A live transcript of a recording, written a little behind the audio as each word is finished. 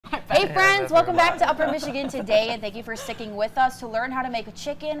Hey friends, welcome back to Upper Michigan today, and thank you for sticking with us to learn how to make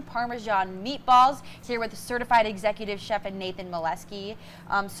chicken parmesan meatballs. Here with certified executive chef Nathan Mileski.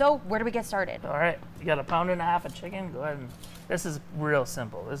 So where do we get started? All right, you got a pound and a half of chicken. Go ahead and this is real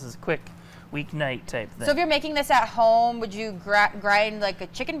simple. This is quick weeknight type thing. So if you're making this at home, would you grind like a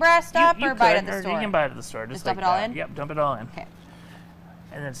chicken breast up or buy it at the store? You can buy it at the store. Just like dump it all that. in? Yep, dump it all in. Okay.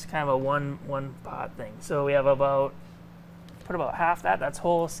 And it's kind of a one pot thing. So we have about half that. That's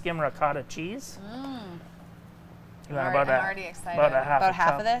whole skim ricotta cheese. You want I'm already excited. About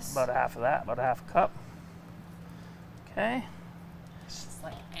half of this? About a half of that. About a half a cup. Okay. It's just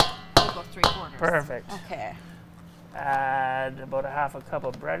like about 3/4. Perfect. Okay. Add about a half a cup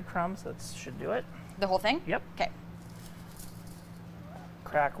of breadcrumbs. That should do it. The whole thing? Yep. Okay.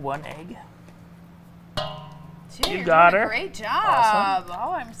 Crack 1 egg. Gee, You got doing her. a great job. Awesome.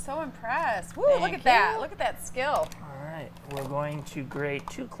 Oh, I'm so impressed. Woo, look Thank at that. you. Look at that skill. All right. We're going to grate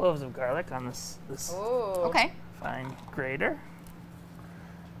 2 cloves of garlic on this Ooh. Okay. fine grater.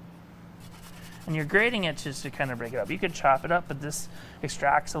 And you're grating it just to kind of break it up. You could chop it up, but this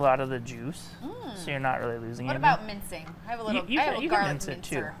extracts a lot of the juice, so you're not really losing What anything. about mincing? I have a little. You I have can a garlic mince it,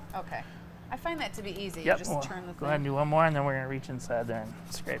 too. mincer. Okay. I find that to be easy. Yep. You just Well, turn the go ahead and thing. do one more, and then we're going to reach inside there and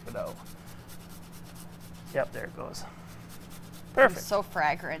scrape it out. Yep, there it goes. Perfect. It's so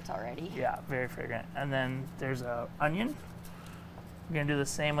fragrant already. Yeah, very fragrant. And then there's a onion. We're going to do the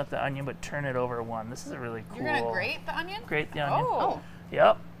same with the onion, but turn it over one. This is a really cool. You're gonna grate the onion? Grate the onion. Oh.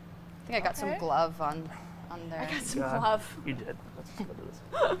 Yep. I think I got some Okay. glove on there. I got some God, glove. You did. Let's just go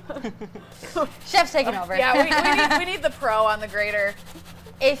to this. Chef's taking over. Yeah, we need the pro on the grater.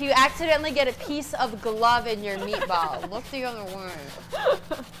 If you accidentally get a piece of glove in your meatball, look the other way.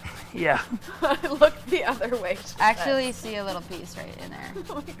 Yeah. Look the other way. she Actually, see a little piece right in there. said.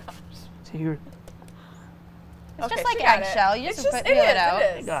 Oh my gosh. So you're, It's Okay, just like she got it. eggshell. You It's just peel it out. It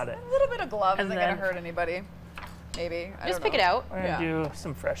is. You got it. A little bit of glove And isn't going then- to hurt anybody. Maybe. I Just don't pick it know. out. we're going to do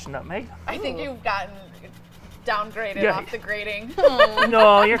some fresh nutmeg. I think Ooh. you've gotten downgraded Yeah. off the grating.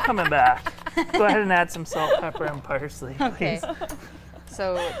 No, you're coming back. Go ahead and add some salt, pepper, and parsley, Okay. please.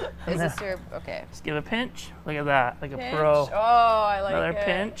 So, is this your, okay. Just give a pinch. Look at that, like Pinch. a pro. Oh, I like Another it.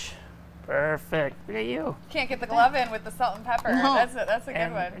 pinch. Perfect. Look at you. Can't get the glove in with the salt and pepper. No. That's a good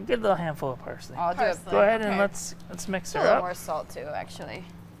And a one. good little handful of parsley. I'll do it. Parsley. Go ahead and Okay. let's mix A her little up. more salt too, actually.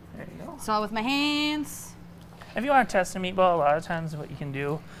 There you go. Salt with my hands. If you want to test a meatball, a lot of times what you can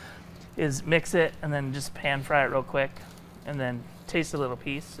do is mix it and then just pan fry it real quick, and then taste a little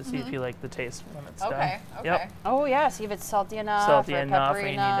piece to see if you like the taste when it's done. Okay, okay. Yep. Oh yeah, see if it's salty enough Salty or enough, or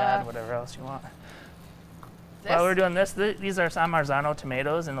peppery you need to add enough. whatever else you want. This? While we're doing this, these are San Marzano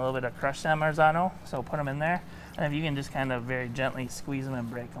tomatoes and a little bit of crushed San Marzano, so put them in there. And if you can just kind of very gently squeeze them and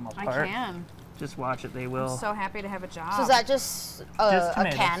break them I apart. can. Just watch it, they will. I'm so happy to have a job. So is that just a, Just a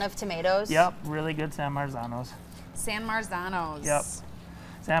tomatoes. can of tomatoes? Yep, really good San Marzanos. San Marzanos. Yep.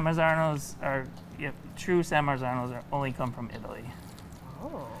 San Marzanos are, true San Marzanos only come from Italy.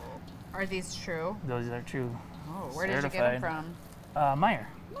 Oh. Are these true? Those are true. Oh, where did you get them Certified. from? Meyer.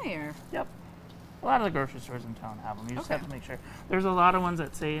 Meyer. Yep. A lot of the grocery stores in town have them. You just Okay. have to make sure. There's a lot of ones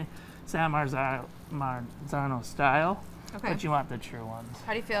that say San Marzano style, Okay. but you want the true ones.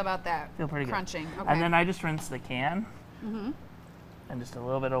 How do you feel about that? Feel pretty good. Crunching. Okay. And then I just rinse the can and just a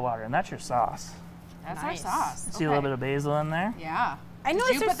little bit of water, and that's your sauce. That's Nice. our sauce. See a little bit of basil in there? Yeah. I know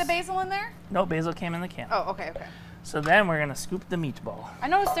Did you put the basil in there? No, basil came in the can. Oh, okay, okay. So then we're gonna scoop the meatball. I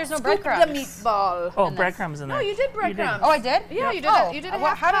noticed there's no Scoop breadcrumbs. the meatball. Oh, And breadcrumbs in No, there. you did breadcrumbs. Oh, I did? Yeah, Yep. you did Oh, it. You did it.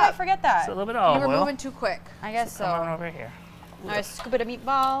 how did I forget that? Just a little bit of You olive were oil. moving too quick. I guess Come on so. over here. I scoop it a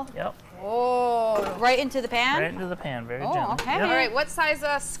meatball Yep. Oh. right into the pan. Right into the pan, very Oh, gently. okay. Yep. All right, what size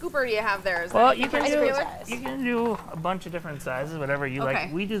scooper do you have there? Is Well, that you can Ice do cream size. you can do a bunch of different sizes, whatever you Okay.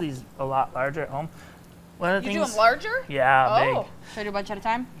 like. We do these a lot larger at home. One of the You do things, them larger? yeah, Oh. big. Should I do a bunch at a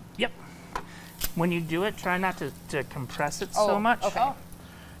time? Yep. When you do it, try not to compress it Oh, so much, okay.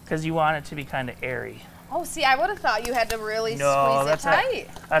 because you want it to be kind of airy. Oh, see, I would have thought you had to really No, squeeze it that's tight.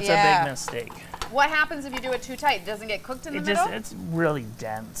 That's a Yeah. big mistake. What happens if you do it too tight? It doesn't get cooked in the It middle? just it's really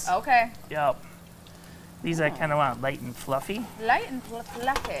dense. Okay. Yep. These I kind of want light and fluffy, Light and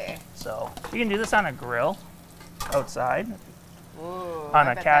fluffy. so you can do this on a grill outside. Ooh, On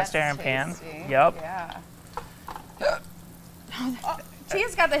I a bet cast that's iron pan. tasty. Yep. Yeah. Oh,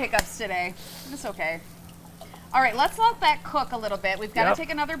 Tia's got the hiccups today. It's okay. All right, let's let that cook a little bit. We've got Yep. to take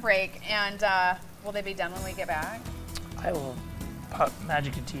another break, and will they be done when we get back? I will pop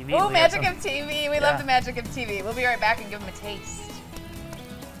magic of TV. Oh, We got magic some- of TV. We Yeah. love the magic of TV. We'll be right back and give them a taste.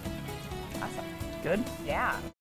 Awesome. Good. Yeah.